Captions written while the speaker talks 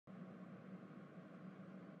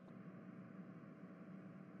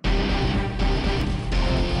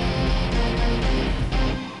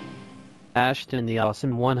Ashton the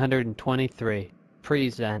Awesome 123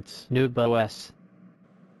 presents Noob OS.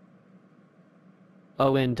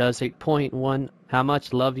 Windows 8.1, how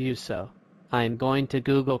much love you so? I'm going to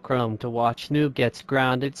Google Chrome to watch Noob Gets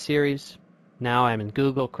Grounded series. Now I'm in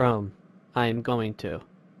Google Chrome. I'm going to.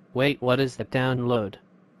 Wait, what is the download?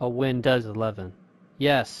 Windows 11.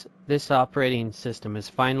 Yes, this operating system is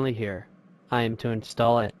finally here. I am to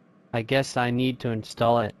install it. I guess I need to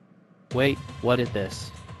install it. Wait, what is this?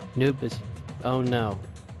 Noob is... Oh no.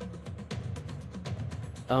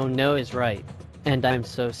 Oh no is right. And I'm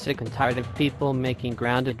so sick and tired of people making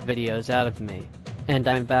grounded videos out of me. And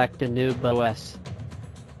I'm back to Noob OS.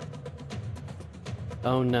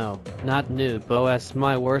 Oh no, not Noob OS,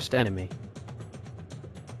 my worst enemy.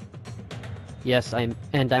 Yes, I'm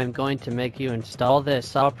going to make you install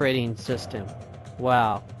this operating system.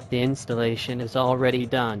 Wow, the installation is already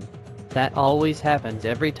done. That always happens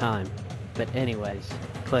every time. But anyways,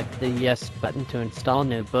 click the yes button to install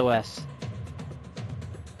Noob OS.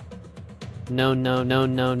 No.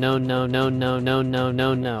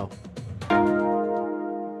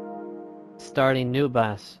 Starting Noob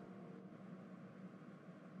OS.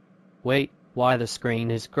 Wait, why the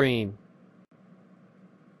screen is green?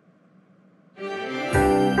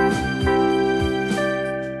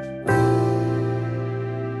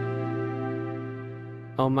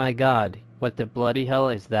 Oh my god, what the bloody hell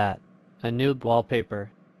is that? A noob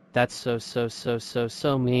wallpaper. That's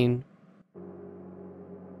so mean.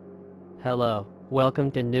 Hello,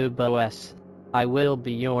 welcome to Noob OS. I will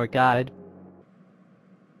be your guide.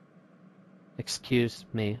 Excuse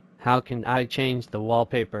me, how can I change the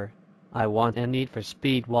wallpaper? I want a Need for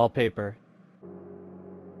Speed wallpaper.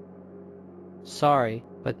 Sorry,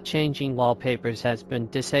 but changing wallpapers has been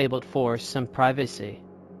disabled for some privacy.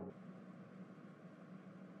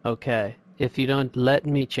 Okay, if you don't let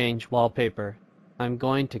me change wallpaper, I'm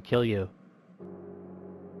going to kill you.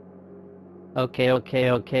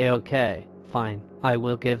 Okay, fine. I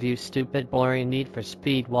will give you stupid boring Need for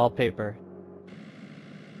Speed wallpaper.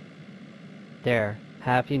 There,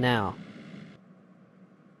 happy now?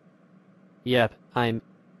 Yep,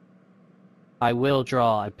 I will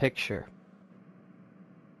draw a picture.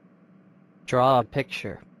 Draw a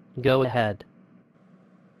picture. Go ahead.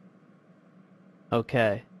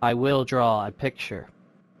 Okay, I will draw a picture.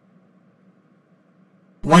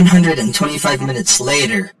 125 minutes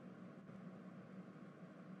later.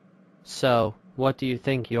 So, what do you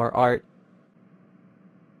think your art?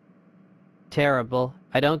 Terrible,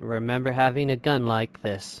 I don't remember having a gun like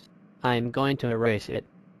this. I'm going to erase it.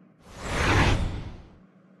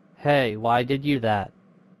 Hey, why did you that?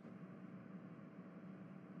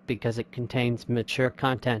 Because it contains mature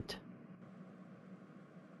content.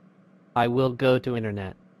 I will go to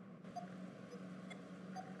internet.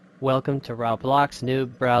 Welcome to Roblox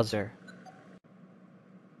Noob browser.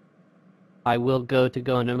 I will go to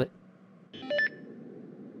GoNoom.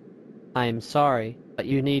 I am sorry, but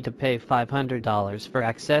you need to pay $500 for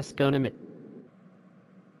access GoNoom.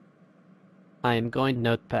 I am going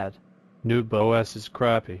Notepad. Noob OS is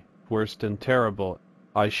crappy, worst and terrible.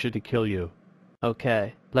 I should kill you.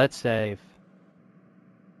 Okay, let's save.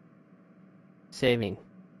 Saving.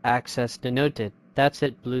 Access denoted. That's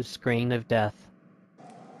it, blue screen of death.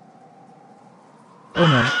 Oh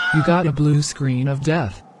no, you got a blue screen of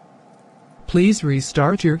death. Please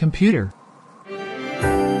restart your computer.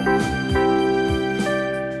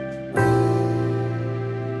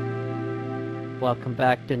 Welcome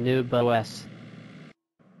back to Noob OS.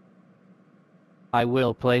 I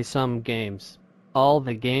will play some games. All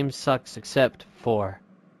the games sucks except for...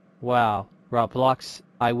 Wow, Roblox,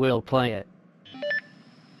 I will play it.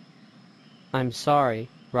 I'm sorry,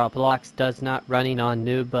 Roblox does not running on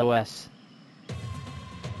Noob OS.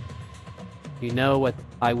 You know what,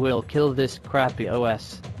 I will kill this crappy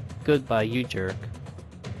OS. Goodbye, you jerk.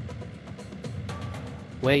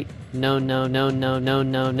 Wait, no.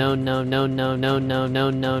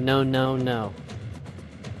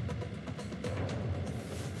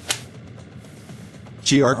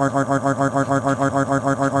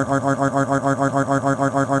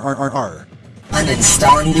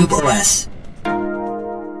 Uninstalling Noob OS.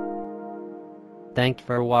 Thanks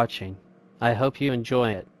for watching. I hope you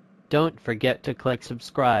enjoy it. Don't forget to click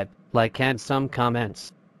subscribe, like and some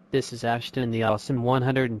comments. This is Ashton the Awesome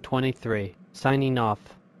 123, signing off.